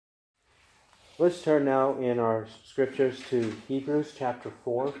Let's turn now in our scriptures to Hebrews chapter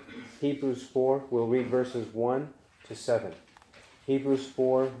 4. Hebrews 4, we'll read verses 1 to 7. Hebrews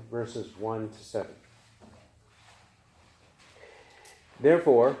 4, verses 1 to 7.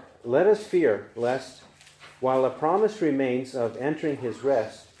 Therefore, let us fear, lest, while a promise remains of entering his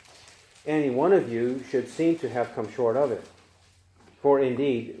rest, any one of you should seem to have come short of it. For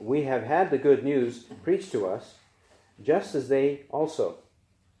indeed, we have had the good news preached to us, just as they also.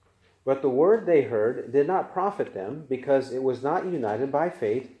 But the word they heard did not profit them, because it was not united by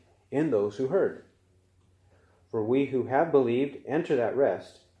faith in those who heard. For we who have believed enter that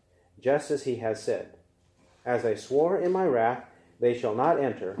rest, just as he has said, As I swore in my wrath, they shall not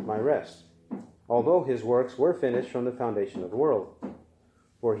enter my rest, although his works were finished from the foundation of the world.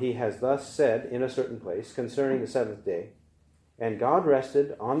 For he has thus said in a certain place concerning the seventh day, And God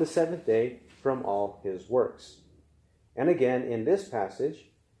rested on the seventh day from all his works. And again in this passage,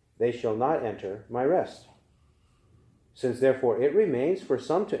 They shall not enter my rest. Since therefore it remains for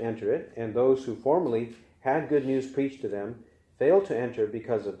some to enter it, and those who formerly had good news preached to them failed to enter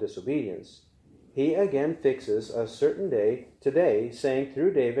because of disobedience, he again fixes a certain day today, saying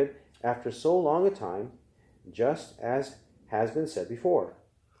through David, after so long a time, just as has been said before,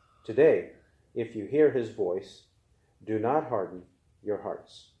 Today, if you hear his voice, do not harden your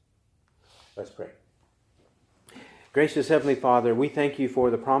hearts. Let's pray. Gracious Heavenly Father, we thank you for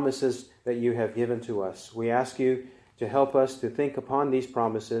the promises that you have given to us. We ask you to help us to think upon these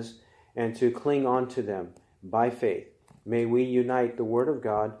promises and to cling on to them by faith. May we unite the Word of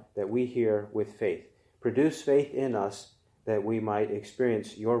God that we hear with faith. Produce faith in us that we might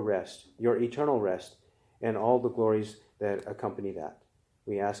experience your rest, your eternal rest, and all the glories that accompany that.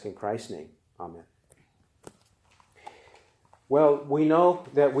 We ask in Christ's name. Amen. Well, we know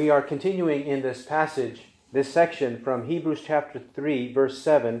that we are continuing in this passage, this section from Hebrews chapter 3, verse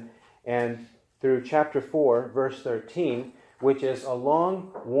 7, and through chapter 4, verse 13, which is a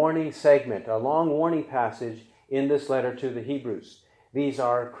long warning segment, a long warning passage in this letter to the Hebrews. These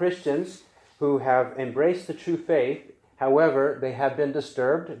are Christians who have embraced the true faith. However, they have been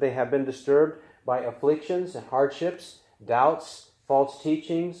disturbed. They have been disturbed by afflictions and hardships, doubts, false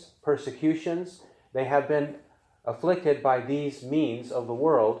teachings, persecutions. They have been afflicted by these means of the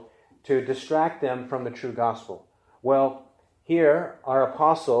world to distract them from the true gospel. Well, here our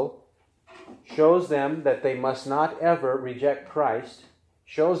apostle shows them that they must not ever reject Christ,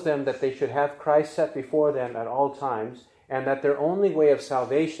 shows them that they should have Christ set before them at all times, and that their only way of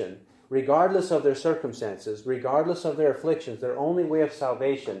salvation, regardless of their circumstances, regardless of their afflictions, their only way of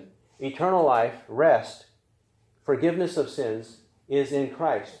salvation, eternal life, rest, forgiveness of sins, is in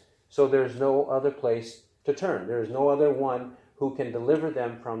Christ. So there's no other place to turn. There is no other one who can deliver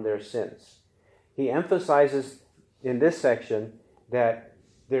them from their sins. He emphasizes in this section that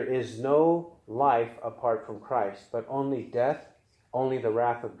there is no life apart from Christ, but only death, only the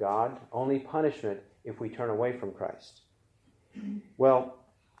wrath of God, only punishment if we turn away from Christ. Well,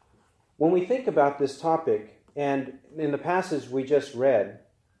 when we think about this topic, and in the passage we just read,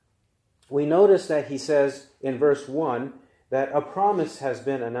 we notice that he says in verse 1 that a promise has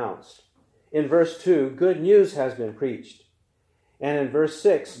been announced. In verse 2, good news has been preached. And in verse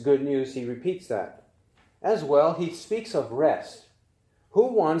 6, good news, he repeats that. As well, he speaks of rest. Who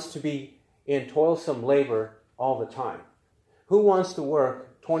wants to be in toilsome labor all the time? Who wants to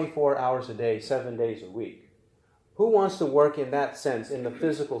work 24 hours a day, 7 days a week? Who wants to work in that sense, in the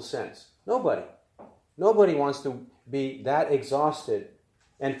physical sense? Nobody. Nobody wants to be that exhausted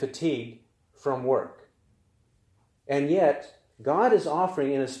and fatigued from work. And yet, God is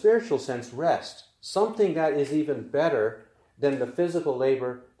offering, in a spiritual sense, rest. Something that is even better than the physical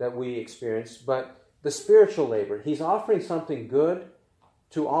labor that we experience, but the spiritual labor. He's offering something good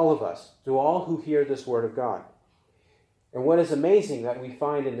to all of us, to all who hear this word of God. And what is amazing that we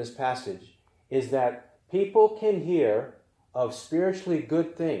find in this passage is that people can hear of spiritually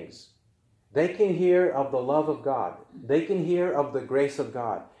good things. They can hear of the love of God. They can hear of the grace of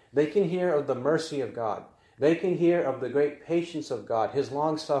God. They can hear of the mercy of God. They can hear of the great patience of God, his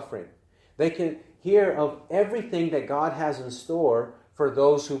long suffering. They can hear of everything that God has in store for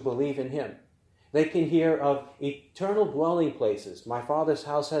those who believe in him. They can hear of eternal dwelling places. My Father's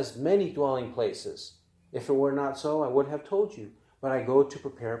house has many dwelling places. If it were not so, I would have told you. But I go to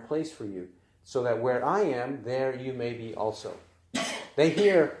prepare a place for you, so that where I am, there you may be also. They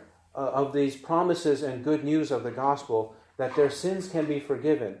hear of these promises and good news of the gospel, that their sins can be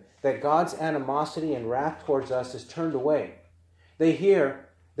forgiven, that God's animosity and wrath towards us is turned away. They hear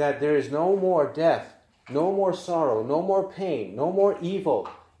that there is no more death, no more sorrow, no more pain, no more evil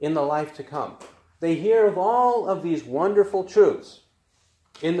in the life to come. They hear of all of these wonderful truths.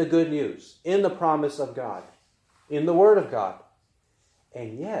 in the good news, in the promise of God, in the Word of God.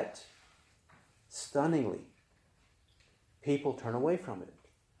 And yet, stunningly, people turn away from it.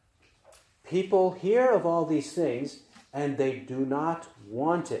 People hear of all these things and they do not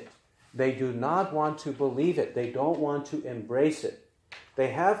want it. They do not want to believe it. They don't want to embrace it. They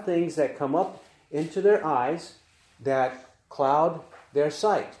have things that come up into their eyes that cloud their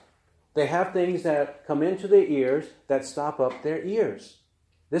sight. They have things that come into their ears that stop up their ears.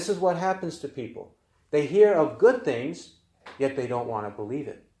 This is what happens to people. They hear of good things, yet they don't want to believe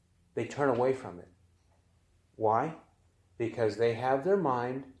it. They turn away from it. Why? Because they have their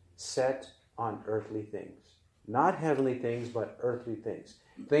mind set on earthly things. Not heavenly things, but earthly things.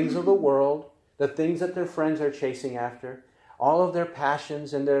 Things of the world, the things that their friends are chasing after, all of their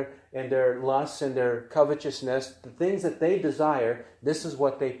passions and their lusts and their covetousness, the things that they desire, this is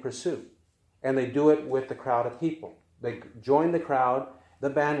what they pursue. And they do it with the crowd of people. They join the crowd, the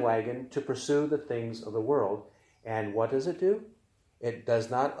bandwagon, to pursue the things of the world. And what does it do? It does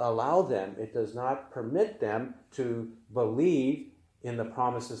not allow them, it does not permit them to believe in the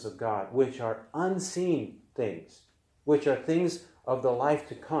promises of God, which are unseen things, which are things of the life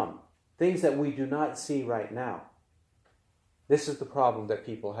to come, things that we do not see right now. This is the problem that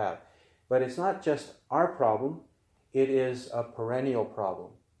people have. But it's not just our problem, it is a perennial problem.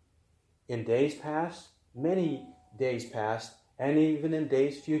 In days past, many days past, and even in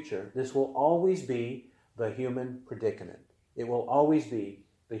days future, this will always be the human predicament. It will always be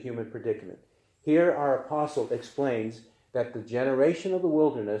the human predicament. Here our apostle explains that the generation of the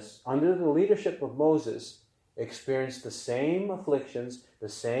wilderness, under the leadership of Moses, experienced the same afflictions, the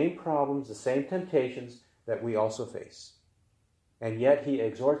same problems, the same temptations that we also face. And yet he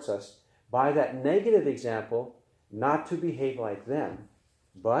exhorts us, by that negative example, not to behave like them,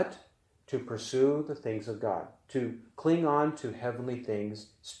 but to pursue the things of God, to cling on to heavenly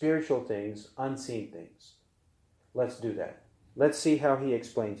things, spiritual things, unseen things. Let's do that. Let's see how he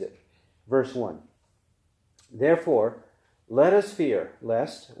explains it. Verse 1. Therefore, let us fear,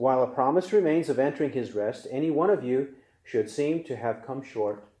 lest, while a promise remains of entering his rest, any one of you should seem to have come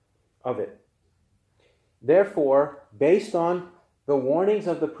short of it. Therefore, based on the warnings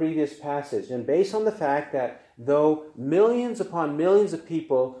of the previous passage, and based on the fact that though millions upon millions of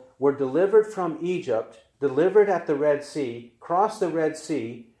people were delivered from Egypt, delivered at the Red Sea, crossed the Red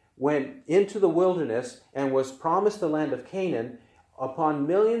Sea, went into the wilderness, and was promised the land of Canaan, upon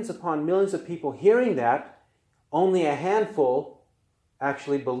millions of people hearing that, only a handful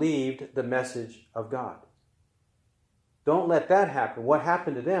actually believed the message of God. Don't let that happen. What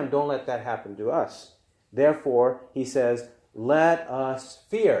happened to them, don't let that happen to us. Therefore, he says, let us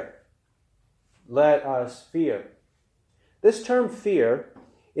fear. Let us fear. This term fear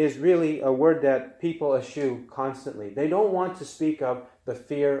is really a word that people eschew constantly. They don't want to speak of the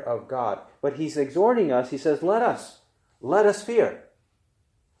fear of God. But he's exhorting us, he says, let us fear.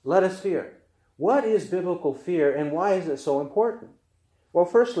 Let us fear. What is biblical fear and why is it so important? Well,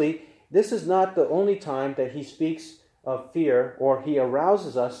 firstly, this is not the only time that he speaks of fear or he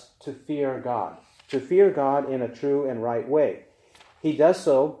arouses us to fear God in a true and right way. He does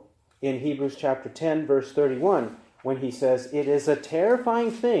so in Hebrews chapter 10, verse 31, when he says, it is a terrifying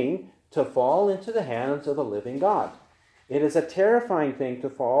thing to fall into the hands of the living God. It is a terrifying thing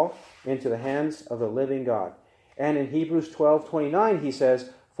to fall into the hands of the living God. And in Hebrews 12:29, he says,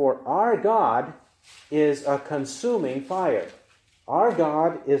 for our God is a consuming fire. Our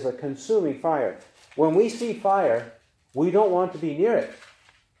God is a consuming fire. When we see fire, we don't want to be near it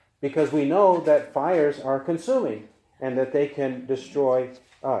because we know that fires are consuming and that they can destroy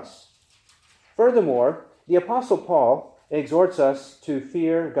us. Furthermore, the Apostle Paul exhorts us to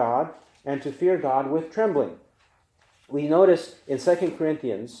fear God and to fear God with trembling. We notice in 2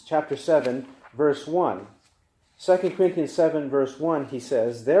 Corinthians chapter 7, verse 1, 2 Corinthians 7, verse 1, he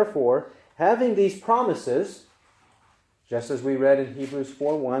says, therefore, having these promises, just as we read in Hebrews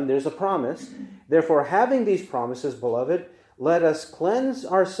 4:1, there's a promise. Therefore, having these promises, beloved, let us cleanse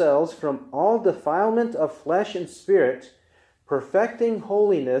ourselves from all defilement of flesh and spirit, perfecting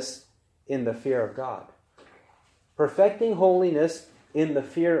holiness in the fear of God. Perfecting holiness in the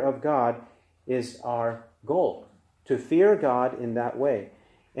fear of God is our goal, to fear God in that way.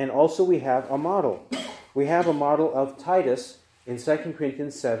 And also we have a model. We have a model of Titus in 2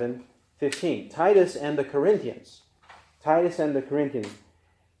 Corinthians 7:15. Titus and the Corinthians. Titus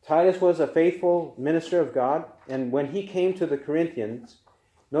was a faithful minister of God, and when he came to the Corinthians,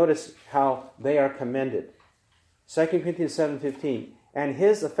 notice how they are commended. 2 Corinthians 7:15. And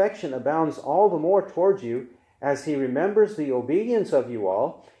his affection abounds all the more towards you, as he remembers the obedience of you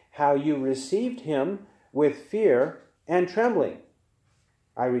all, how you received him with fear and trembling.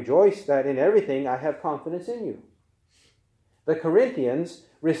 I rejoice that in everything I have confidence in you. The Corinthians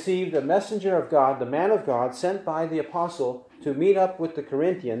received a messenger of God, the man of God, sent by the apostle to meet up with the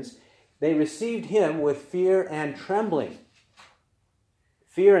Corinthians. They received him with fear and trembling.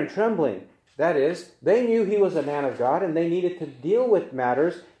 Fear and trembling. That is, they knew he was a man of God, and they needed to deal with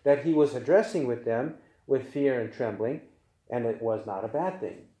matters that he was addressing with them with fear and trembling, and it was not a bad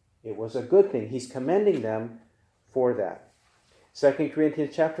thing. It was a good thing. He's commending them for that. 2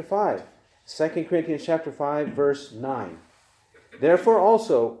 Corinthians chapter 5. 2 Corinthians chapter 5, verse 9. Therefore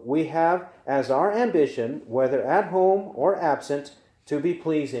also we have as our ambition, whether at home or absent, to be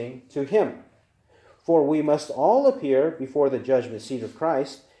pleasing to him. For we must all appear before the judgment seat of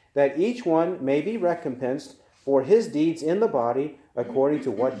Christ, that each one may be recompensed for his deeds in the body according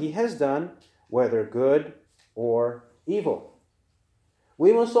to what he has done, whether good or evil.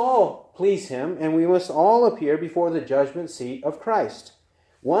 We must all please him, and we must all appear before the judgment seat of Christ.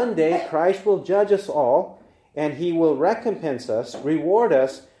 One day Christ will judge us all, and he will recompense us, reward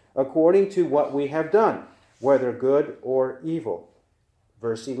us according to what we have done, whether good or evil.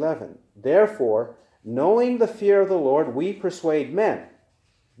 Verse 11. Therefore, knowing the fear of the Lord, we persuade men,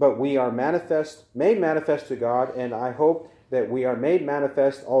 but we are made manifest to God, and I hope that we are made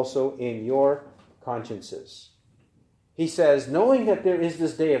manifest also in your consciences. He says, knowing that there is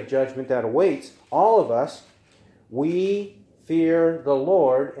this day of judgment that awaits all of us, we fear the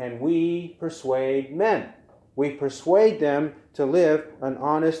Lord and we persuade men. We persuade them to live an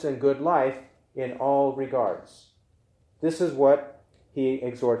honest and good life in all regards. This is what he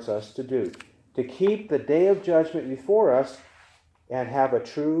exhorts us to do, to keep the day of judgment before us and have a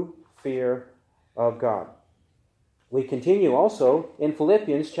true fear of God. We continue also in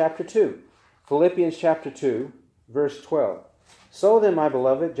Philippians chapter 2. Philippians chapter 2, verse 12. So then, my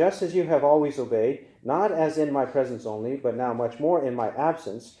beloved, just as you have always obeyed, not as in my presence only, but now much more in my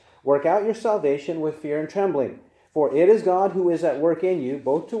absence, work out your salvation with fear and trembling. For it is God who is at work in you,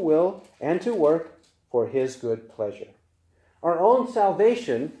 both to will and to work for his good pleasure. Our own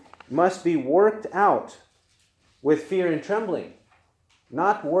salvation must be worked out with fear and trembling.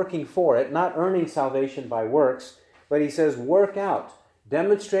 Not working for it, not earning salvation by works, but he says work out.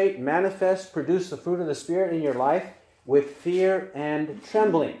 Demonstrate, manifest, produce the fruit of the Spirit in your life with fear and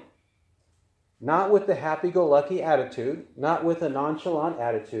trembling. Not with the happy-go-lucky attitude, not with a nonchalant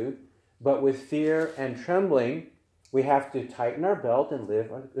attitude, but with fear and trembling. We have to tighten our belt and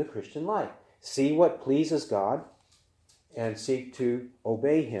live the Christian life. See what pleases God and seek to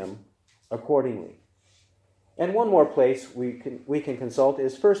obey him accordingly. And one more place we can consult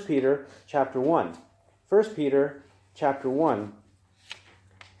is 1 Peter chapter 1. 1 Peter chapter 1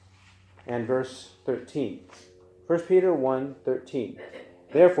 and verse 13. 1 Peter 1:13.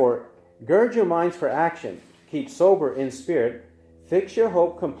 Therefore, gird your minds for action, keep sober in spirit, fix your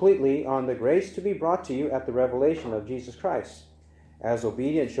hope completely on the grace to be brought to you at the revelation of Jesus Christ. As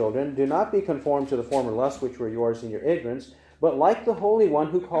obedient children, do not be conformed to the former lusts which were yours in your ignorance, but like the Holy One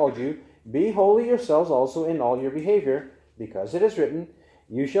who called you, be holy yourselves also in all your behavior, because it is written,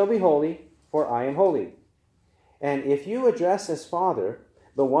 you shall be holy, for I am holy. And if you address as Father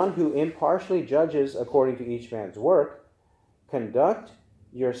the one who impartially judges according to each man's work, conduct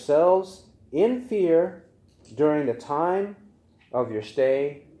yourselves in fear during the time of your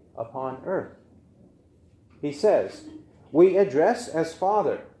stay upon earth. He says, we address as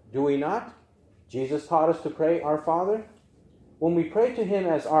Father, do we not? Jesus taught us to pray, our Father. When we pray to him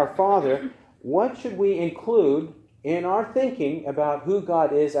as our Father, what should we include in our thinking about who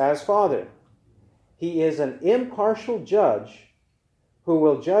God is as Father? He is an impartial judge who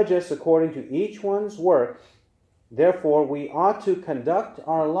will judge us according to each one's work. Therefore, we ought to conduct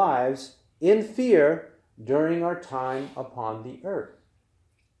our lives in fear during our time upon the earth.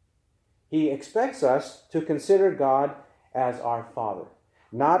 He expects us to consider God as our Father,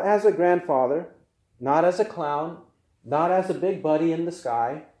 not as a grandfather, not as a clown, not as a big buddy in the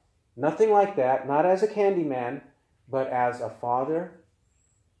sky, nothing like that, not as a candy man, but as a Father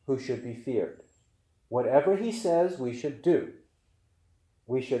who should be feared. Whatever he says we should do.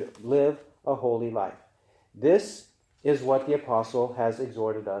 We should live a holy life. This is what the apostle has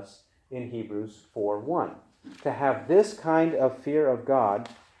exhorted us in Hebrews 4:1. To have this kind of fear of God,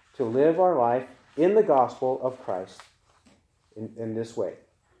 to live our life in the gospel of Christ in this way.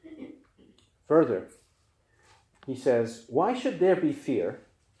 Further, he says, why should there be fear?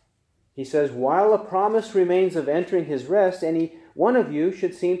 He says, while a promise remains of entering his rest, any one of you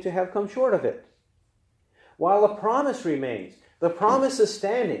should seem to have come short of it. While a promise remains, the promise is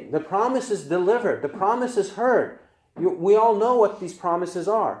standing, the promise is delivered, the promise is heard. We all know what these promises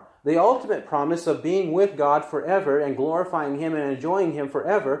are. the ultimate promise of being with God forever and glorifying Him and enjoying Him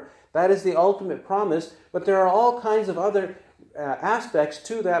forever. That is the ultimate promise, but there are all kinds of other aspects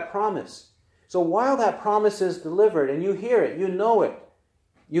to that promise. So while that promise is delivered and you hear it, you know it,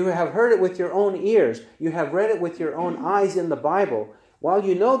 you have heard it with your own ears, you have read it with your own eyes in the Bible, while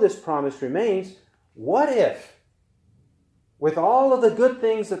you know this promise remains, what if, with all of the good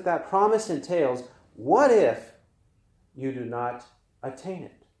things that that promise entails, what if you do not attain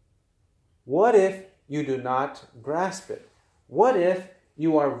it? What if you do not grasp it? What if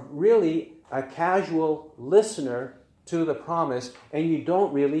you are really a casual listener to the promise and you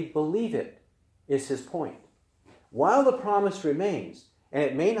don't really believe it, is his point. While the promise remains, and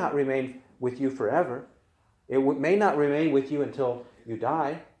it may not remain with you forever, it may not remain with you until you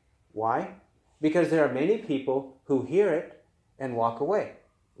die. Why? Because there are many people who hear it and walk away,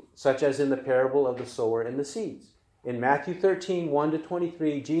 such as in the parable of the sower and the seeds. In Matthew 13,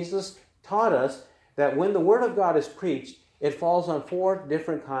 1-23, Jesus taught us that when the Word of God is preached, it falls on 4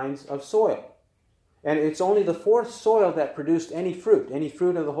 different kinds of soil. And it's only the 4th soil that produced any fruit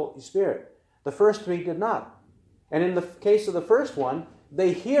of the Holy Spirit. The first 3 did not. And in the case of the first one,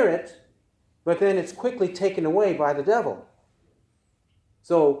 they hear it, but then it's quickly taken away by the devil.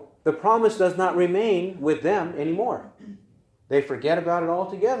 So the promise does not remain with them anymore. They forget about it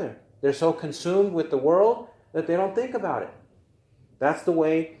altogether. They're so consumed with the world that they don't think about it. That's the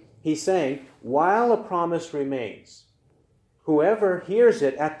way he's saying, while a promise remains, whoever hears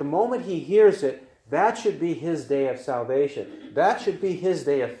it, at the moment he hears it, that should be his day of salvation. That should be his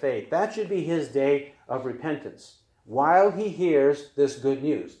day of faith. That should be his day of repentance. While he hears this good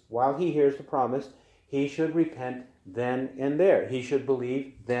news, while he hears the promise, he should repent then and there. He should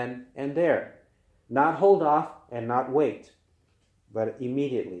believe then and there. Not hold off and not wait, but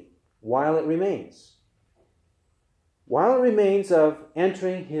immediately, while it remains. While it remains of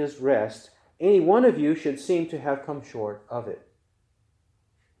entering his rest, any one of you should seem to have come short of it.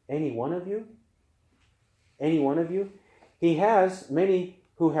 Any one of you? Any one of you? He has many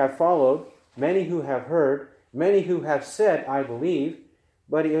who have followed, many who have heard, many who have said, I believe.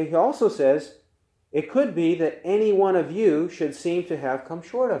 But he also says, it could be that any one of you should seem to have come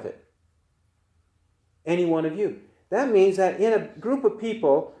short of it. Any one of you. That means that in a group of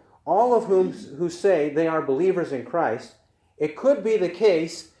people, all of whom who say they are believers in Christ, it could be the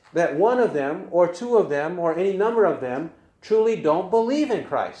case that one of them, or 2 of them, or any number of them, truly don't believe in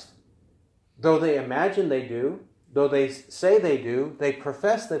Christ. Though they imagine they do, though they say they do, they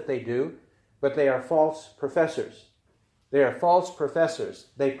profess that they do, but they are false professors. They are false professors.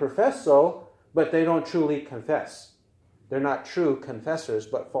 They profess so, but they don't truly confess. They're not true confessors,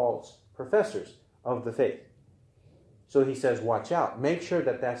 but false professors of the faith. So he says, watch out. Make sure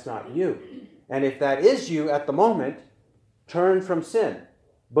that that's not you. And if that is you at the moment, turn from sin.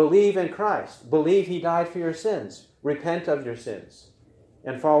 Believe in Christ. Believe he died for your sins. Repent of your sins.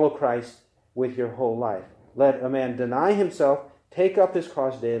 And follow Christ with your whole life. Let a man deny himself, take up his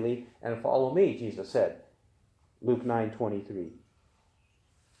cross daily, and follow me, Jesus said. Luke 9:23.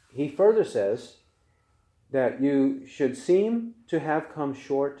 He further says that you should seem to have come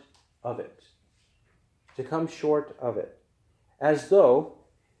short of it. To come short of it. As though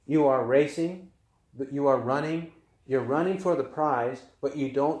you are racing, you are running, you're running for the prize, but you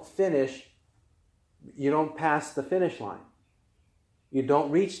don't finish, you don't pass the finish line. You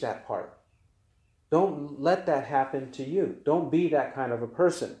don't reach that part. Don't let that happen to you. Don't be that kind of a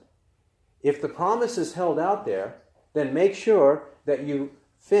person. If the promise is held out there, then make sure that you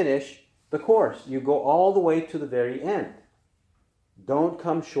finish the course. You go all the way to the very end. Don't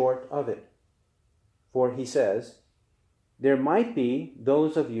come short of it. For he says, there might be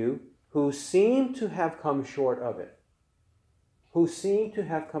those of you who seem to have come short of it. Who seem to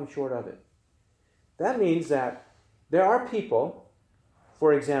have come short of it. That means that there are people,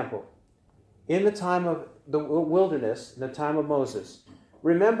 for example, in the time of the wilderness, in the time of Moses,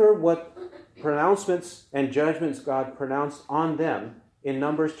 remember what pronouncements and judgments God pronounced on them in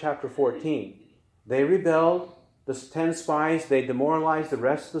Numbers chapter 14. They rebelled, the 10 spies, they demoralized the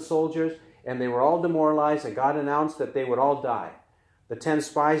rest of the soldiers, and they were all demoralized, and God announced that they would all die. The 10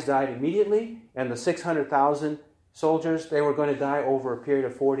 spies died immediately, and the 600,000 soldiers, they were going to die over a period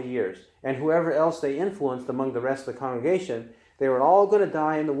of 40 years. And whoever else they influenced among the rest of the congregation, they were all going to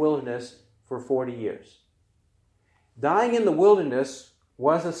die in the wilderness for 40 years. Dying in the wilderness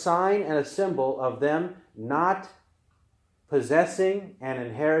was a sign and a symbol of them not possessing and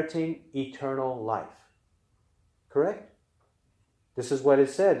inheriting eternal life. Correct? This is what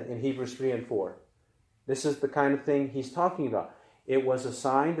is said in Hebrews 3 and 4. This is the kind of thing he's talking about. It was a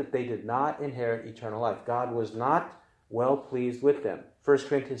sign that they did not inherit eternal life. God was not well pleased with them. 1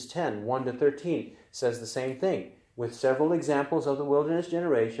 Corinthians 10, 1-13 says the same thing, with several examples of the wilderness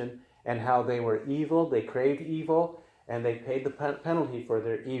generation and how they were evil, they craved evil, and they paid the penalty for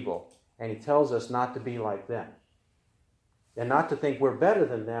their evil. And he tells us not to be like them. And not to think we're better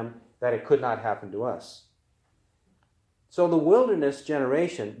than them, that it could not happen to us. So the wilderness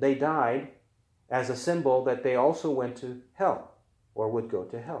generation, they died as a symbol that they also went to hell, or would go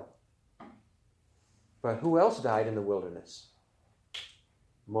to hell. But who else died in the wilderness?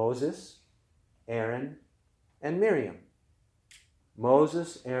 Moses, Aaron, and Miriam.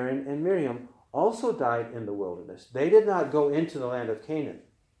 Moses, Aaron, and Miriam also died in the wilderness. They did not go into the land of Canaan.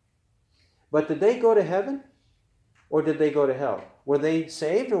 But did they go to heaven? Or did they go to hell? Were they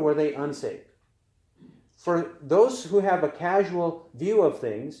saved or were they unsaved? For those who have a casual view of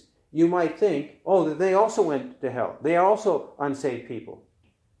things, you might think, oh, that they also went to hell. They are also unsaved people.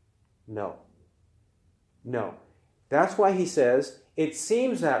 No. No. That's why he says, it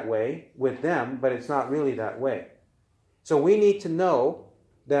seems that way with them, but it's not really that way. So we need to know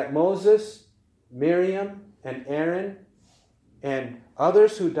that Moses, Miriam, and Aaron, and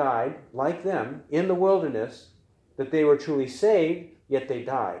others who died, like them, in the wilderness, that they were truly saved, yet they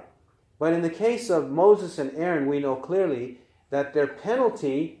died. But in the case of Moses and Aaron, we know clearly that their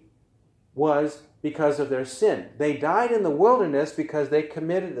penalty was because of their sin. They died in the wilderness because they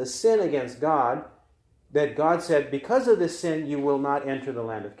committed a sin against God, that God said, because of this sin, you will not enter the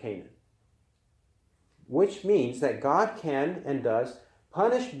land of Canaan. Which means that God can and does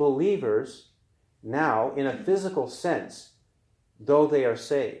punish believers now in a physical sense, though they are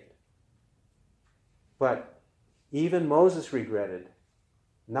saved. But even Moses regretted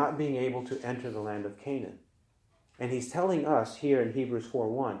not being able to enter the land of Canaan. And he's telling us here in Hebrews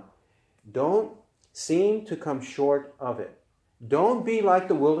 4:1, don't seem to come short of it. Don't be like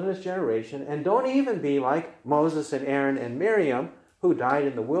the wilderness generation, and don't even be like Moses and Aaron and Miriam, who died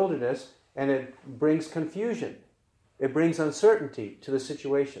in the wilderness, and it brings confusion. It brings uncertainty to the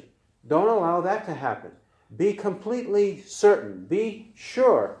situation. Don't allow that to happen. Be completely certain. Be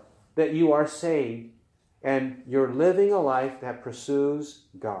sure that you are saved and you're living a life that pursues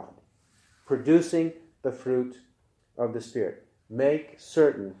God, producing the fruit of the Spirit. Make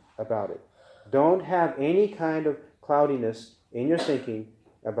certain about it. Don't have any kind of cloudiness in your thinking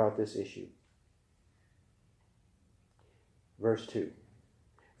about this issue. Verse 2.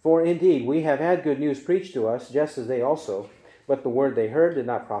 For indeed, we have had good news preached to us, just as they also, but the word they heard did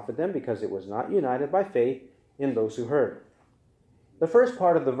not profit them, because it was not united by faith in those who heard. The first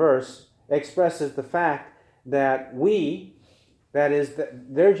part of the verse expresses the fact that we, that is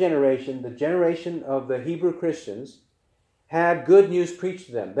their generation, the generation of the Hebrew Christians, had good news preached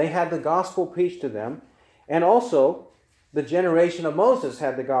to them. They had the gospel preached to them, and also the generation of Moses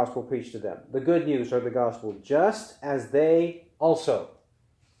had the gospel preached to them, the good news or the gospel, just as they also.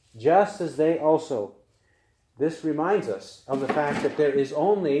 Just as they also. This reminds us of the fact that there is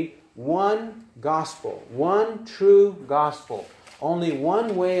only one gospel, one true gospel, only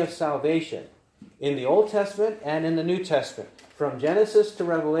one way of salvation in the Old Testament and in the New Testament, from Genesis to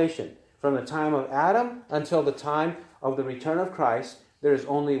Revelation, from the time of Adam until the time of the return of Christ. There is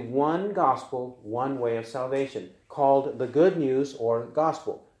only one gospel, one way of salvation, called the good news or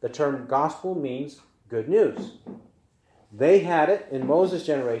gospel. The term gospel means good news. They had it in Moses'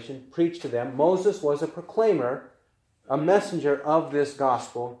 generation, preached to them. Moses was a proclaimer, a messenger of this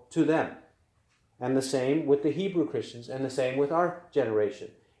gospel to them. And the same with the Hebrew Christians, and the same with our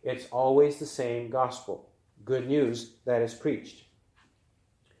generation. It's always the same gospel, good news that is preached.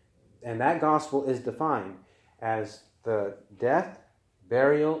 And that gospel is defined as the death,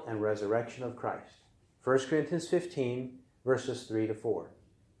 burial, and resurrection of Christ. 1 Corinthians 15, verses 3-4.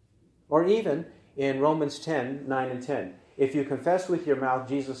 Or even in Romans 10, 9 and 10. If you confess with your mouth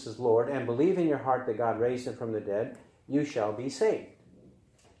Jesus is Lord and believe in your heart that God raised him from the dead, you shall be saved.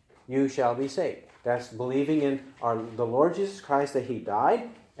 You shall be saved. That's believing in the Lord Jesus Christ, that he died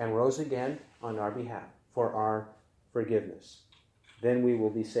and rose again on our behalf for our forgiveness. Then we will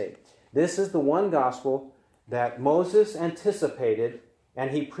be saved. This is the one gospel that Moses anticipated and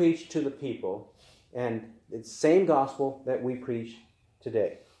he preached to the people. And it's the same gospel that we preach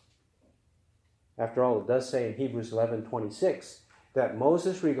today. After all, it does say in Hebrews 11:26 that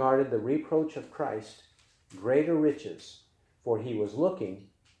Moses regarded the reproach of Christ greater riches, for he was looking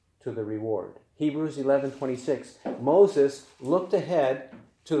to the reward. Hebrews 11:26. Moses looked ahead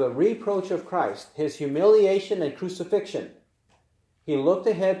to the reproach of Christ, his humiliation and crucifixion. He looked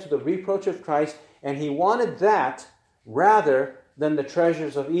ahead to the reproach of Christ, and he wanted that rather than the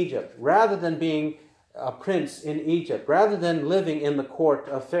treasures of Egypt, rather than being a prince in Egypt, rather than living in the court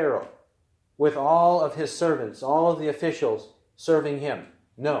of Pharaoh. with all of his servants, all of the officials serving him.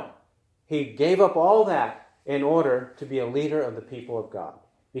 No. He gave up all that in order to be a leader of the people of God,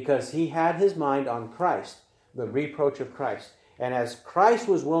 because he had his mind on Christ, the reproach of Christ. And as Christ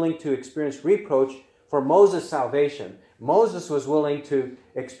was willing to experience reproach for Moses' salvation, Moses was willing to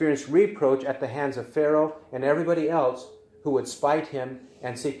experience reproach at the hands of Pharaoh and everybody else who would spite him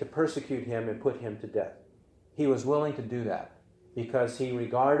and seek to persecute him and put him to death. He was willing to do that because he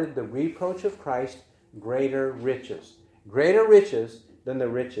regarded the reproach of Christ greater riches than the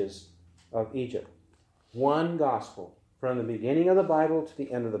riches of Egypt. One gospel from the beginning of the Bible to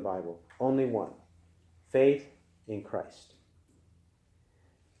the end of the Bible. Only one. Faith in Christ.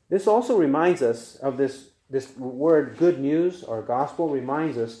 This also reminds us of this word good news or gospel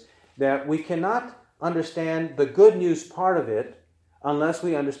reminds us that we cannot understand the good news part of it unless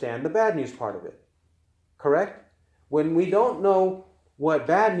we understand the bad news part of it. Correct? When we don't know what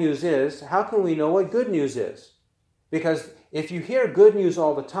bad news is, how can we know what good news is? Because if you hear good news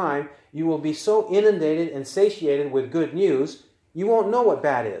all the time, you will be so inundated and satiated with good news, you won't know what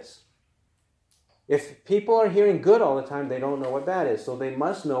bad is. If people are hearing good all the time, they don't know what bad is. So they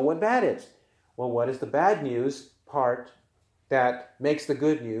must know what bad is. Well, what is the bad news part that makes the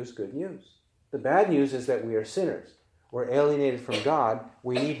good news good news? The bad news is that we are sinners. We're alienated from God.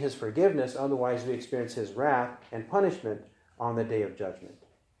 We need his forgiveness. Otherwise, we experience his wrath and punishment on the day of judgment.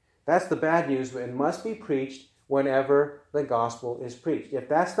 That's the bad news and must be preached whenever the gospel is preached. If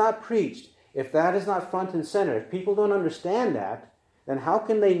that's not preached, if that is not front and center, if people don't understand that, then how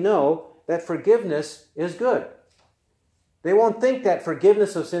can they know that forgiveness is good? They won't think that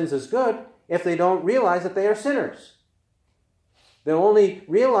forgiveness of sins is good if they don't realize that they are sinners. They'll only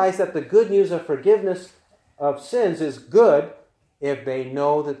realize that the good news of forgiveness of sins is good if they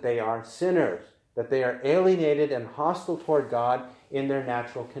know that they are sinners, that they are alienated and hostile toward God in their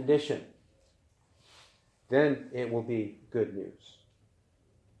natural condition. Then it will be good news.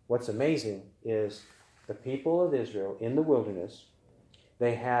 What's amazing is the people of Israel in the wilderness,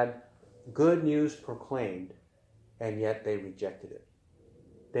 they had good news proclaimed, and yet they rejected it.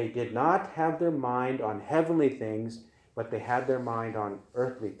 They did not have their mind on heavenly things, but they had their mind on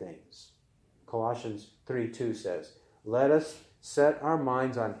earthly things. Colossians 3:2 says, "Let us set our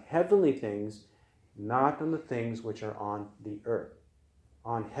minds on heavenly things, not on the things which are on the earth."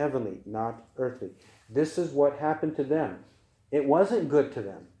 On heavenly, not earthly. This is what happened to them. It wasn't good to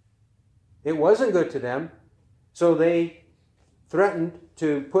them. It wasn't good to them, so they threatened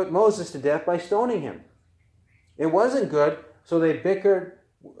to put Moses to death by stoning him. It wasn't good, so they bickered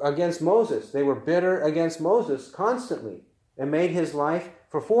against Moses. They were bitter against Moses constantly and made his life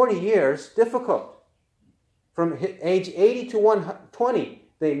for 40 years difficult. From age 80 to 120,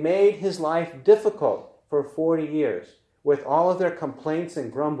 they made his life difficult for 40 years with all of their complaints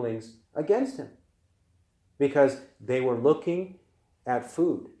and grumblings against him because they were looking at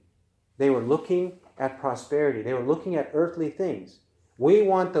food. They were looking at prosperity. They were looking at earthly things. We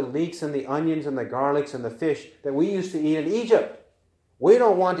want the leeks and the onions and the garlics and the fish that we used to eat in Egypt. We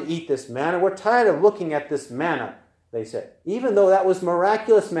don't want to eat this manna. We're tired of looking at this manna, they said. Even though that was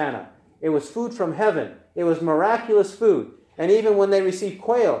miraculous manna. It was food from heaven. It was miraculous food. And even when they received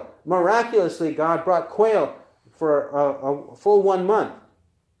quail, miraculously God brought quail for a full 1 month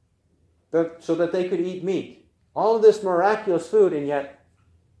so that they could eat meat. All of this miraculous food, and yet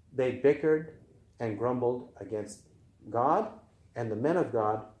they bickered and grumbled against God and the men of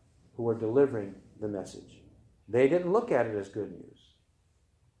God who were delivering the message. They didn't look at it as good news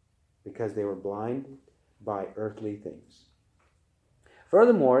because they were blinded by earthly things.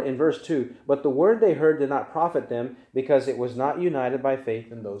 Furthermore, in verse 2, "But the word they heard did not profit them because it was not united by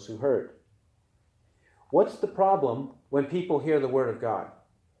faith in those who heard." What's the problem when people hear the word of God?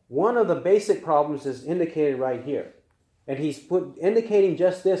 One of the basic problems is indicated right here. And he's indicating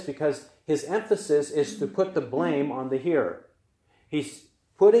just this because his emphasis is to put the blame on the hearer. He's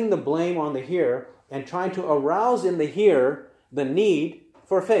putting the blame on the hearer and trying to arouse in the hearer the need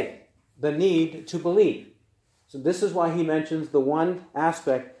for faith, the need to believe. So this is why he mentions the one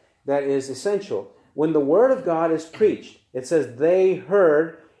aspect that is essential. When the word of God is preached, it says they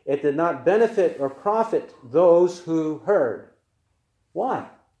heard, it did not benefit or profit those who heard. Why?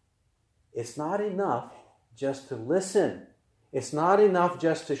 It's not enough just to listen. It's not enough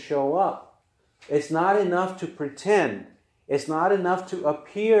just to show up. It's not enough to pretend. It's not enough to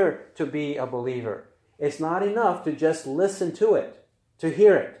appear to be a believer. It's not enough to just listen to it, to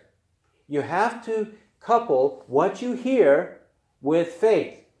hear it. You have to couple what you hear with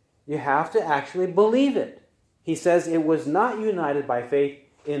faith. You have to actually believe it. He says it was not united by faith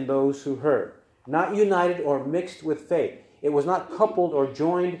in those who heard. Not united or mixed with faith. It was not coupled or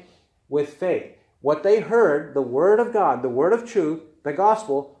joined with faith. What they heard, the Word of God, the Word of truth, the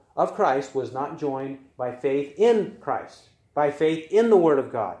gospel of Christ, was not joined by faith in Christ, by faith in the Word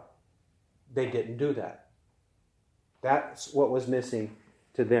of God. They didn't do that. That's what was missing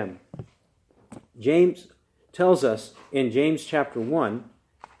to them. James tells us in James chapter 1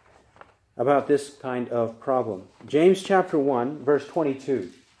 about this kind of problem. James chapter 1, verse 22.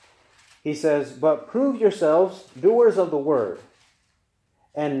 He says, "But prove yourselves doers of the word,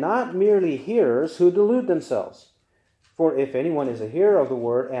 and not merely hearers who delude themselves. For if anyone is a hearer of the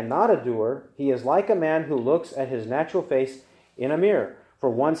word and not a doer, he is like a man who looks at his natural face in a mirror. For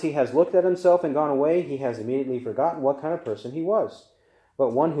once he has looked at himself and gone away, he has immediately forgotten what kind of person he was.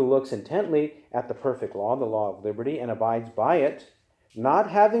 But one who looks intently at the perfect law, the law of liberty, and abides by it, not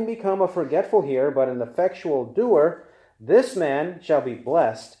having become a forgetful hearer, but an effectual doer, this man shall be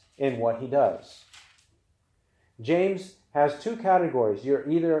blessed in what he does." James has two categories. You're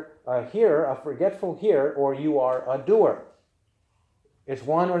either a hearer, a forgetful hearer, or you are a doer. It's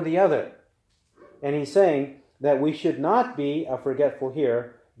one or the other. And he's saying that we should not be a forgetful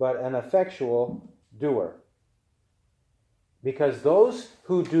hearer, but an effectual doer. Because those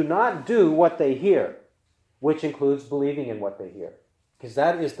who do not do what they hear, which includes believing in what they hear, because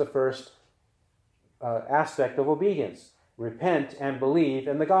that is the first aspect of obedience. Repent and believe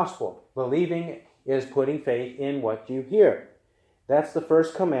in the gospel. Believing is putting faith in what you hear. That's the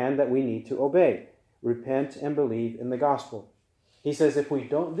first command that we need to obey. Repent and believe in the gospel. He says if we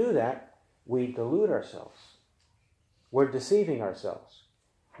don't do that, we delude ourselves. We're deceiving ourselves.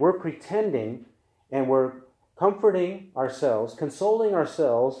 We're pretending and we're comforting ourselves, consoling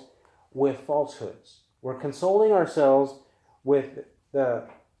ourselves with falsehoods. We're consoling ourselves with the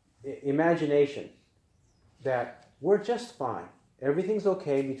imagination that we're just fine. Everything's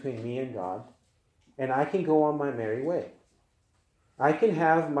okay between me and God, and I can go on my merry way. I can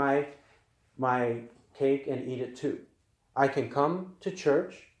have my cake and eat it too. I can come to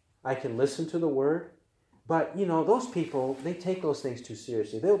church. I can listen to the word. But, those people, they take those things too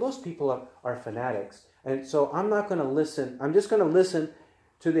seriously. Those people are fanatics. And so I'm not going to listen. I'm just going to listen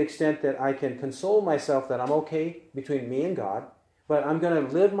to the extent that I can console myself that I'm okay between me and God. But I'm going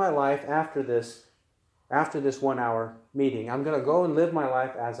to live my life after this 1 hour meeting. I'm going to go and live my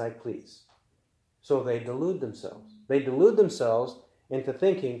life as I please. So they delude themselves. They delude themselves into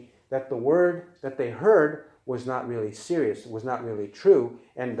thinking that the word that they heard was not really serious, was not really true,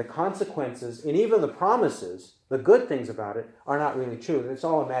 and the consequences, and even the promises, the good things about it, are not really true. It's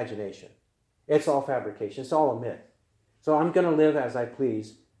all imagination. It's all fabrication. It's all a myth. So I'm going to live as I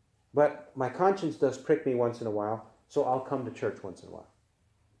please, but my conscience does prick me once in a while, so I'll come to church once in a while.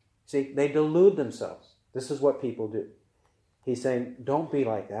 See, they delude themselves. This is what people do. He's saying, don't be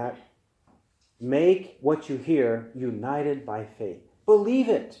like that. Make what you hear united by faith. Believe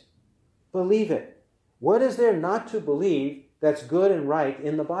it. Believe it. What is there not to believe that's good and right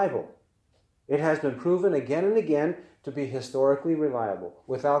in the Bible? It has been proven again and again to be historically reliable,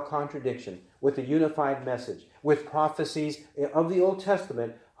 without contradiction, with a unified message, with prophecies of the Old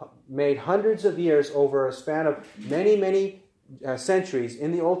Testament made hundreds of years over a span of many, many centuries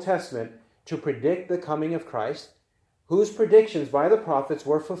in the Old Testament to predict the coming of Christ, whose predictions by the prophets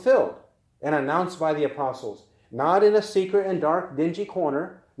were fulfilled and announced by the apostles, not in a secret and dark, dingy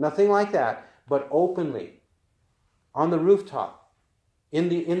corner, nothing like that, but openly, on the rooftop, in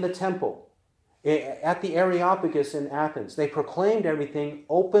the temple, at the Areopagus in Athens. They proclaimed everything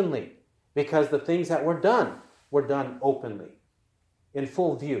openly because the things that were done openly, in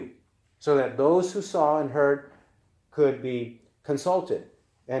full view, so that those who saw and heard could be consulted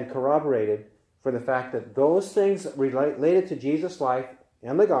and corroborated for the fact that those things related to Jesus' life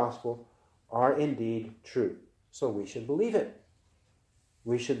and the gospel are indeed true. So we should believe it.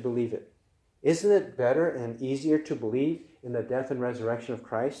 We should believe it. Isn't it better and easier to believe in the death and resurrection of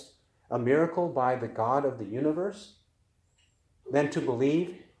Christ, a miracle by the God of the universe, than to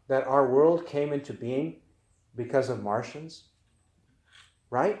believe that our world came into being because of Martians?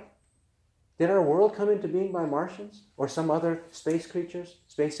 Right? Did our world come into being by Martians or some other space creatures,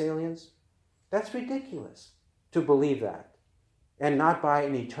 space aliens? That's ridiculous to believe that, and not by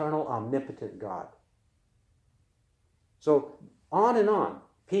an eternal, omnipotent God. So on and on.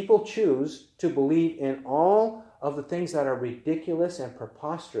 People choose to believe in all of the things that are ridiculous and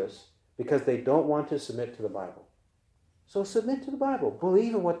preposterous because they don't want to submit to the Bible. So submit to the Bible.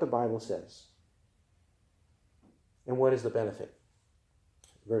 Believe in what the Bible says. And what is the benefit?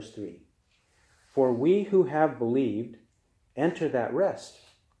 Verse 3. For we who have believed enter that rest.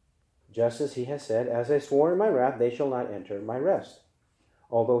 Just as he has said, as I swore in my wrath, they shall not enter my rest,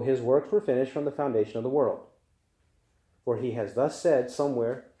 although his works were finished from the foundation of the world. For he has thus said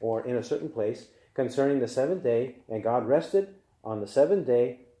somewhere or in a certain place concerning the seventh day, and God rested on the seventh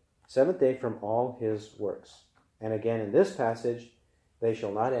day from all his works. And again in this passage, they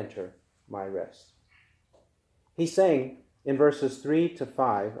shall not enter my rest. He's saying in verses 3 to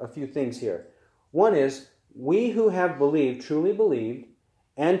 5 a few things here. One is, we who have believed, truly believed,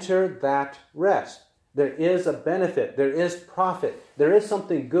 enter that rest. There is a benefit, there is profit, there is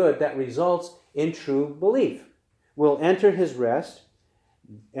something good that results in true belief. We'll enter his rest.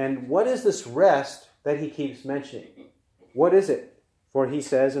 And what is this rest that he keeps mentioning? What is it? For he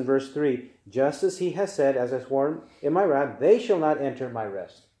says in verse 3, just as he has said, as I swore in my wrath, they shall not enter my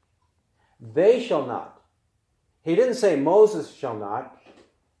rest. They shall not. He didn't say Moses shall not.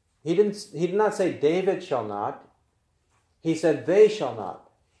 He did not say David shall not. He said they shall not.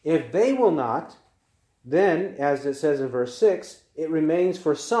 If they will not, then, as it says in verse 6, it remains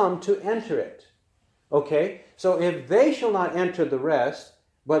for some to enter it. Okay? So if they shall not enter the rest,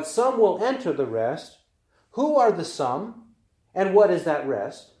 but some will enter the rest, who are the some? And what is that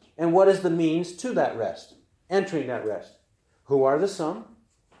rest? And what is the means to that rest? Entering that rest. Who are the some?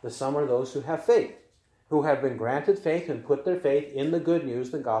 The some are those who have faith, who have been granted faith and put their faith in the good news,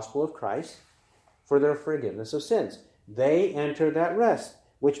 the gospel of Christ, for their forgiveness of sins. They enter that rest,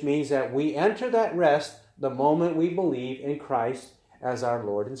 which means that we enter that rest the moment we believe in Christ as our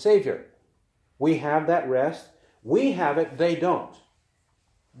Lord and Savior. We have that rest. We have it. They don't.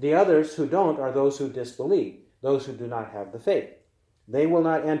 The others who don't are those who disbelieve, those who do not have the faith. They will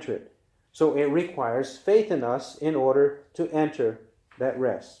not enter it. So it requires faith in us in order to enter that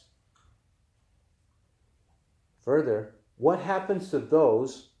rest. Further, what happens to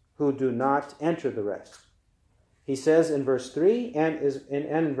those who do not enter the rest? He says in verse 3 and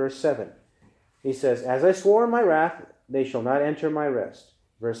in verse 7. He says, as I swore in my wrath, they shall not enter my rest.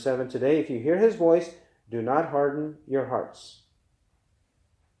 Verse 7, today, if you hear his voice, do not harden your hearts.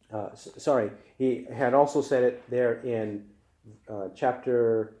 He had also said it there in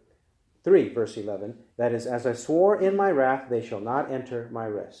chapter 3, verse 11. That is, as I swore in my wrath, they shall not enter my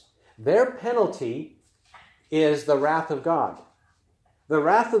rest. Their penalty is the wrath of God. The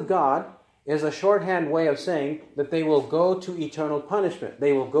wrath of God is a shorthand way of saying that they will go to eternal punishment.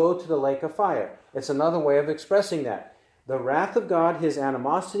 They will go to the lake of fire. It's another way of expressing that. The wrath of God, his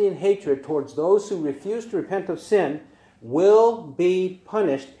animosity and hatred towards those who refuse to repent of sin, will be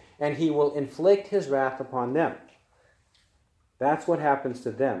punished, and he will inflict his wrath upon them. That's what happens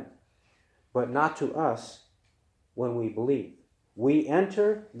to them, but not to us when we believe. We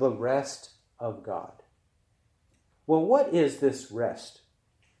enter the rest of God. Well, what is this rest?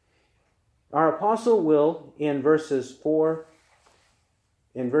 Our apostle will, in verses 4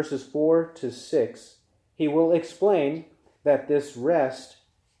 to 6, he will explain that this rest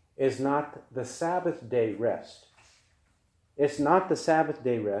is not the Sabbath day rest. It's not the Sabbath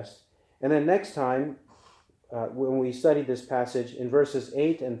day rest. And then next time, when we study this passage, in verses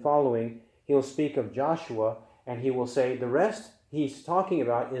 8 and following, he'll speak of Joshua, and he will say the rest he's talking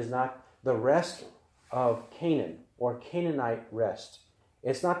about is not the rest of Canaan or Canaanite rest.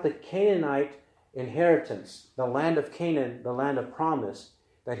 It's not the Canaanite inheritance, the land of Canaan, the land of promise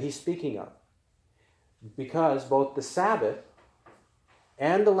that he's speaking of. Because both the Sabbath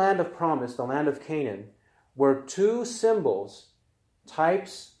and the land of promise, the land of Canaan, were two symbols,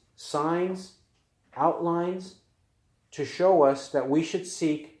 types, signs, outlines to show us that we should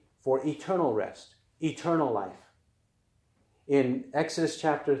seek for eternal rest, eternal life. In Exodus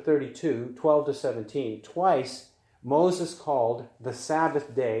chapter 32, 12 to 17, twice Moses called the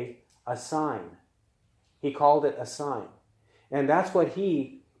Sabbath day a sign. He called it a sign. And that's what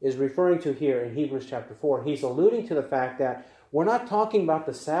he is referring to here in Hebrews chapter 4. He's alluding to the fact that we're not talking about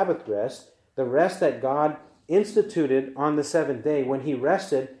the Sabbath rest, the rest that God instituted on the seventh day when he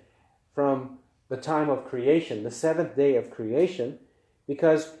rested from the time of creation, the seventh day of creation.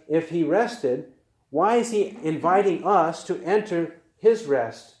 Because if he rested, why is he inviting us to enter his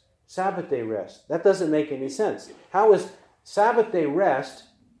rest, Sabbath day rest? That doesn't make any sense. How is Sabbath day rest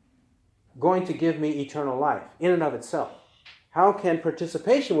going to give me eternal life in and of itself? How can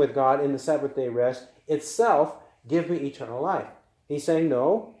participation with God in the Sabbath day rest itself give me eternal life? He's saying,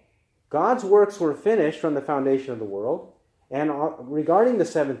 no, God's works were finished from the foundation of the world. And regarding the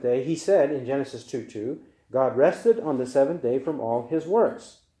seventh day, he said in Genesis 2:2, God rested on the seventh day from all his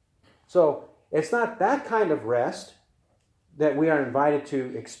works. So it's not that kind of rest that we are invited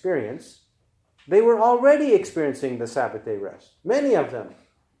to experience. They were already experiencing the Sabbath day rest. Many of them.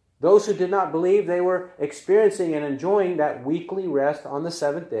 Those who did not believe, they were experiencing and enjoying that weekly rest on the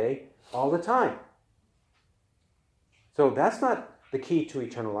seventh day all the time. So that's not the key to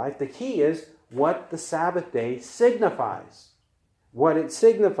eternal life. The key is what the Sabbath day signifies. What it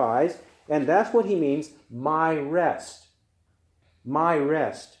signifies, and that's what he means, my rest. My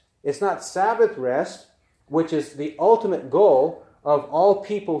rest. It's not Sabbath rest, which is the ultimate goal of all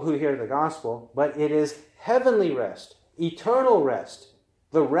people who hear the gospel, but it is heavenly rest, eternal rest,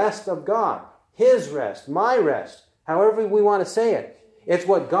 the rest of God, his rest, my rest, however we want to say it. It's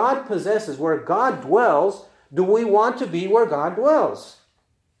what God possesses, where God dwells. Do we want to be where God dwells?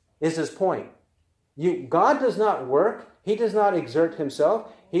 Is his point. God does not work. He does not exert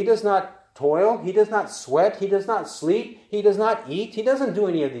himself. He does not toil. He does not sweat. He does not sleep. He does not eat. He doesn't do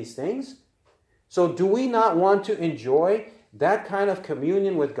any of these things. So do we not want to enjoy that kind of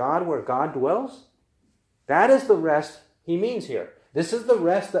communion with God where God dwells? That is the rest he means here. This is the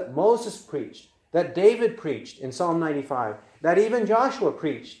rest that Moses preached, that David preached in Psalm 95, that even Joshua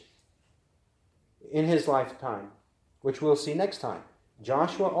preached in his lifetime, which we'll see next time.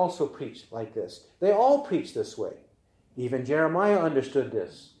 Joshua also preached like this. They all preached this way. Even Jeremiah understood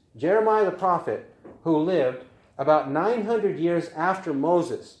this. Jeremiah the prophet, who lived about 900 years after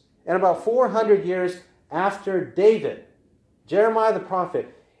Moses and about 400 years after David. Jeremiah the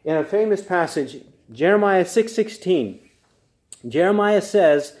prophet, in a famous passage, Jeremiah 6:16, Jeremiah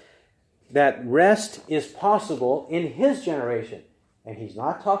says that rest is possible in his generation. And he's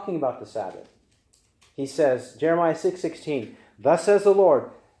not talking about the Sabbath. He says, Jeremiah 6:16, thus says the Lord,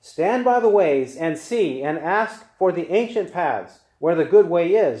 stand by the ways and see and ask for the ancient paths where the good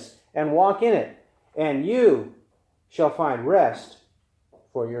way is, and walk in it, and you shall find rest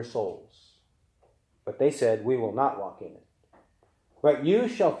for your souls. But they said, we will not walk in it. But you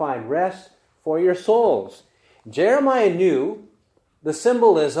shall find rest for your souls. Jeremiah knew the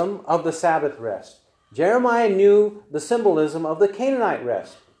symbolism of the Sabbath rest. Jeremiah knew the symbolism of the Canaanite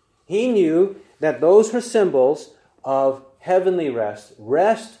rest. He knew that those were symbols of heavenly rest,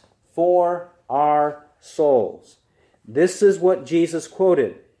 rest for our souls. This is what Jesus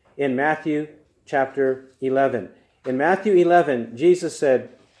quoted in Matthew chapter 11. In Matthew 11, Jesus said,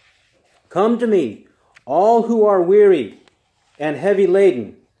 come to me, all who are weary and heavy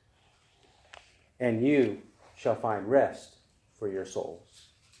laden, and you shall find rest for your souls.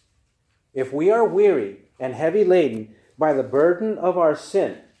 If we are weary and heavy laden by the burden of our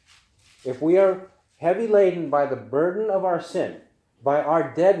sin, if we are heavy laden by the burden of our sin, by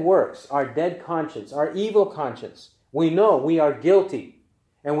our dead works, our dead conscience, our evil conscience, we know we are guilty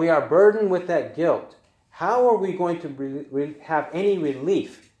and we are burdened with that guilt. How are we going to have any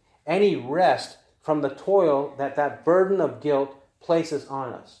relief, any rest from the toil that that burden of guilt places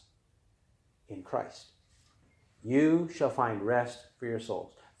on us? In Christ. You shall find rest for your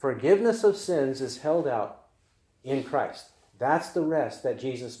souls. Forgiveness of sins is held out in Christ. That's the rest that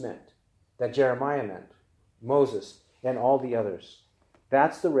Jesus meant, that Jeremiah meant, Moses, and all the others.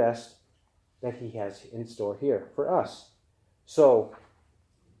 That's the rest that he has in store here for us. So,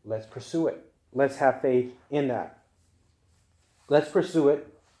 let's pursue it. Let's have faith in that. Let's pursue it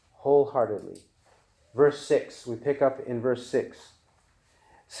wholeheartedly. Verse 6, we pick up in verse 6.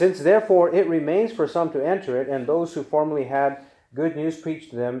 Since therefore it remains for some to enter it, and those who formerly had good news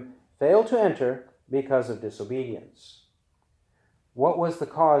preached to them failed to enter because of disobedience. What was the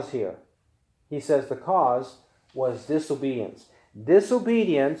cause here? He says the cause was disobedience.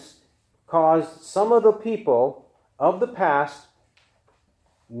 Disobedience caused some of the people of the past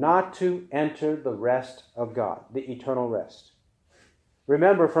not to enter the rest of God, the eternal rest.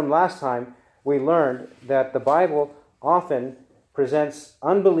 Remember from last time, we learned that the Bible often presents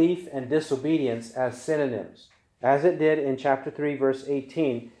unbelief and disobedience as synonyms. As it did in chapter 3, verse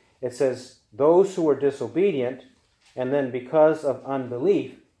 18, it says, those who were disobedient, and then because of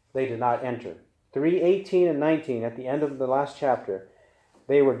unbelief, they did not enter. 3:18 and 19, at the end of the last chapter,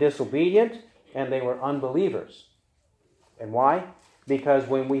 they were disobedient and they were unbelievers. And why? Because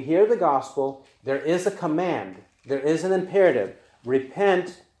when we hear the gospel, there is a command, there is an imperative,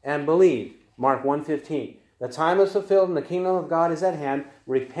 repent and believe. Mark 1:15. The time is fulfilled and the kingdom of God is at hand.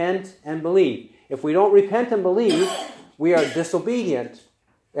 Repent and believe. If we don't repent and believe, we are disobedient.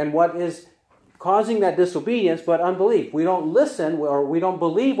 And what is causing that disobedience but unbelief? We don't listen or we don't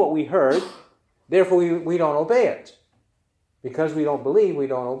believe what we heard. Therefore, we don't obey it. Because we don't believe, we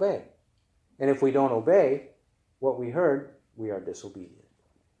don't obey. And if we don't obey what we heard, we are disobedient.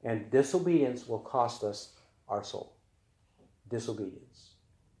 And disobedience will cost us our soul. Disobedience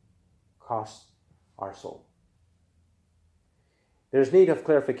costs our soul. There's need of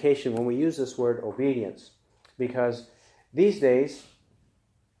clarification when we use this word obedience, because these days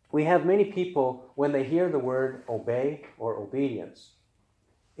we have many people, when they hear the word obey or obedience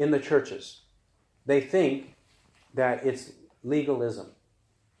in the churches, they think that it's legalism.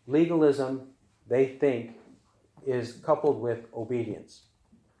 Legalism they think is coupled with obedience.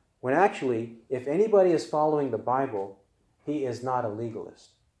 When actually, if anybody is following the Bible, he is not a legalist.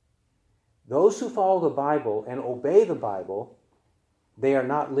 Those who follow the Bible and obey the Bible, they are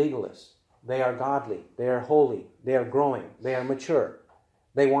not legalists. They are godly. They are holy. They are growing. They are mature.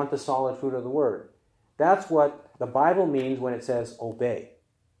 They want the solid fruit of the Word. That's what the Bible means when it says obey.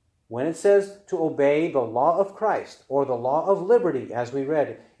 When it says to obey the law of Christ or the law of liberty, as we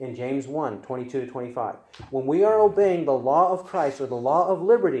read in James 1, 22 to 25, when we are obeying the law of Christ or the law of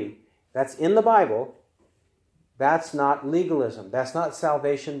liberty that's in the Bible, that's not legalism. That's not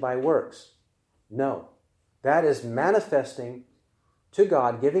salvation by works. No. That is manifesting to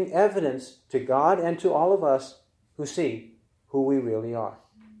God, giving evidence to God and to all of us who see who we really are.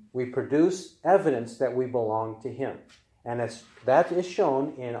 We produce evidence that we belong to Him. And that is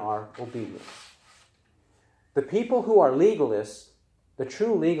shown in our obedience. The people who are legalists, the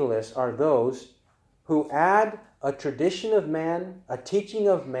true legalists, are those who add a tradition of man, a teaching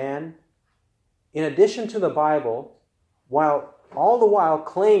of man, in addition to the Bible, while all the while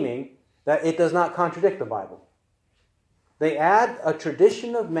claiming that it does not contradict the Bible. They add a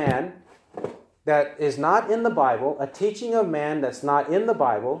tradition of man that is not in the Bible, a teaching of man that's not in the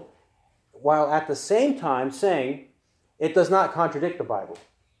Bible, while at the same time saying it does not contradict the Bible.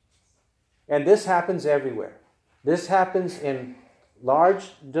 And this happens everywhere. This happens in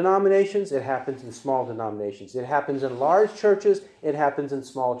large denominations. It happens in small denominations. It happens in large churches. It happens in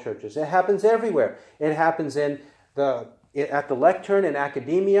small churches. It happens everywhere. It happens at the lectern in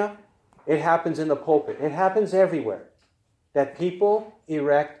academia. It happens in the pulpit. It happens everywhere. That people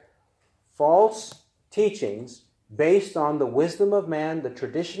erect false teachings based on the wisdom of man, the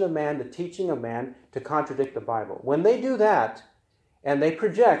tradition of man, the teaching of man, to contradict the Bible. When they do that, and they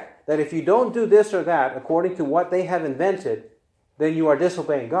project that if you don't do this or that according to what they have invented, then you are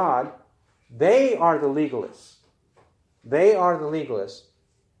disobeying God, they are the legalists. They are the legalists,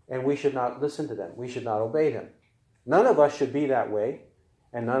 and we should not listen to them. We should not obey them. None of us should be that way,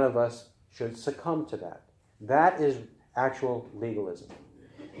 and none of us should succumb to that. That is actual legalism.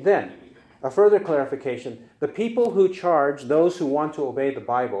 Then, a further clarification, the people who charge those who want to obey the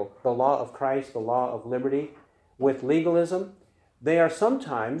Bible, the law of Christ, the law of liberty, with legalism, they are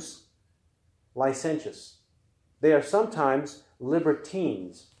sometimes licentious. They are sometimes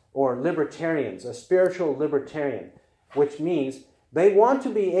libertines or libertarians, a spiritual libertarian, which means they want to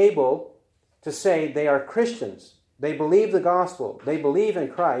be able to say they are Christians. They believe the gospel. They believe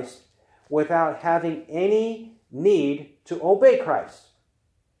in Christ without having any need to obey Christ.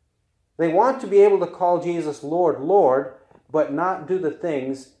 They want to be able to call Jesus Lord, Lord, but not do the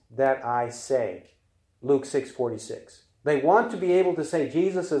things that I say. Luke 6:46. They want to be able to say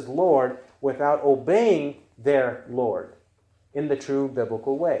Jesus is Lord without obeying their Lord in the true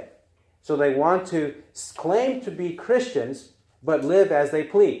biblical way. So they want to claim to be Christians, but live as they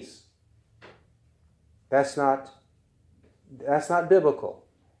please. That's not biblical.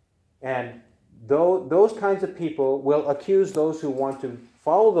 And those kinds of people will accuse those who want to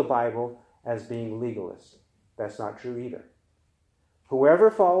follow the Bible as being legalists. That's not true either.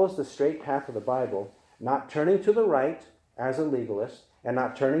 Whoever follows the straight path of the Bible, not turning to the right as a legalist, and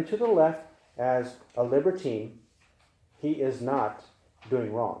not turning to the left as a libertine, he is not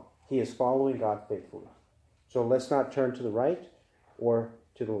doing wrong. He is following God faithfully. So let's not turn to the right or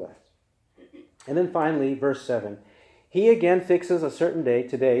to the left. And then finally, verse 7. He again fixes a certain day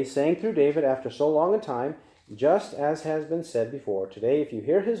today, saying through David after so long a time, just as has been said before, today if you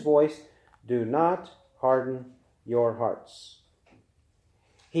hear his voice, do not harden your hearts.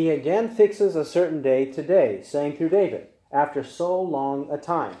 He again fixes a certain day today, saying through David, after so long a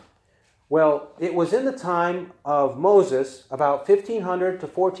time. Well, it was in the time of Moses, about 1500 to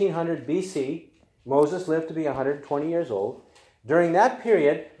 1400 BC. Moses lived to be 120 years old. During that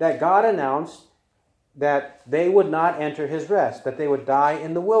period, that God announced that they would not enter his rest, that they would die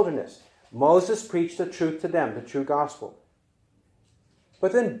in the wilderness. Moses preached the truth to them, the true gospel.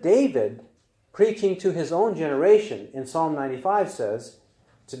 But then David, preaching to his own generation in Psalm 95 says,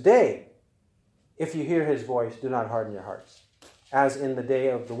 today, if you hear his voice, do not harden your hearts, as in the day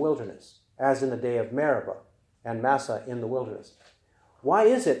of the wilderness, as in the day of Meribah and Massah in the wilderness. Why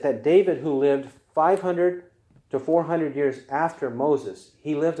is it that David, who lived 500 to 400 years after Moses,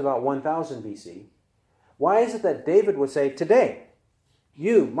 he lived about 1000 BC, why is it that David would say, today,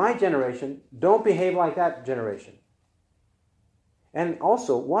 you, my generation, don't behave like that generation? And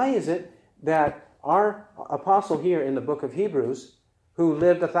also, why is it that our apostle here in the book of Hebrews, who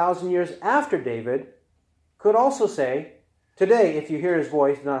lived 1,000 years after David, could also say, today, if you hear his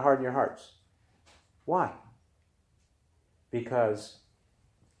voice, do not harden your hearts? Why? Because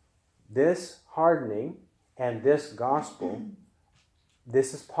This hardening and this gospel,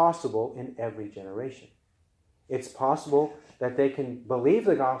 this is possible in every generation. It's possible that they can believe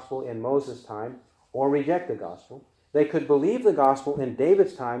the gospel in Moses' time or reject the gospel. They could believe the gospel in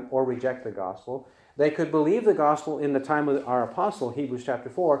David's time or reject the gospel. They could believe the gospel in the time of our apostle, Hebrews chapter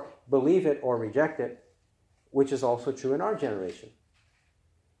 4, believe it or reject it, which is also true in our generation.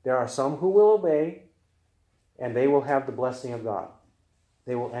 There are some who will obey, and they will have the blessing of God.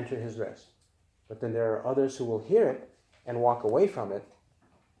 They will enter his rest. But then there are others who will hear it and walk away from it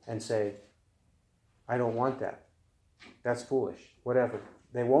and say, I don't want that. That's foolish. Whatever.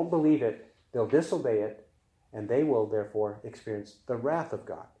 They won't believe it. They'll disobey it, and they will therefore experience the wrath of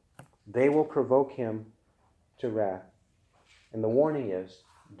God. They will provoke him to wrath. And the warning is,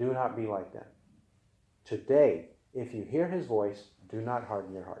 do not be like that. Today, if you hear his voice, do not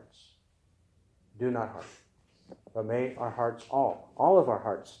harden your hearts. Do not harden. But may our hearts, all of our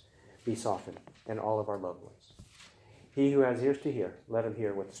hearts, be softened, and all of our loved ones. He who has ears to hear, let him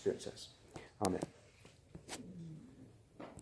hear what the Spirit says. Amen.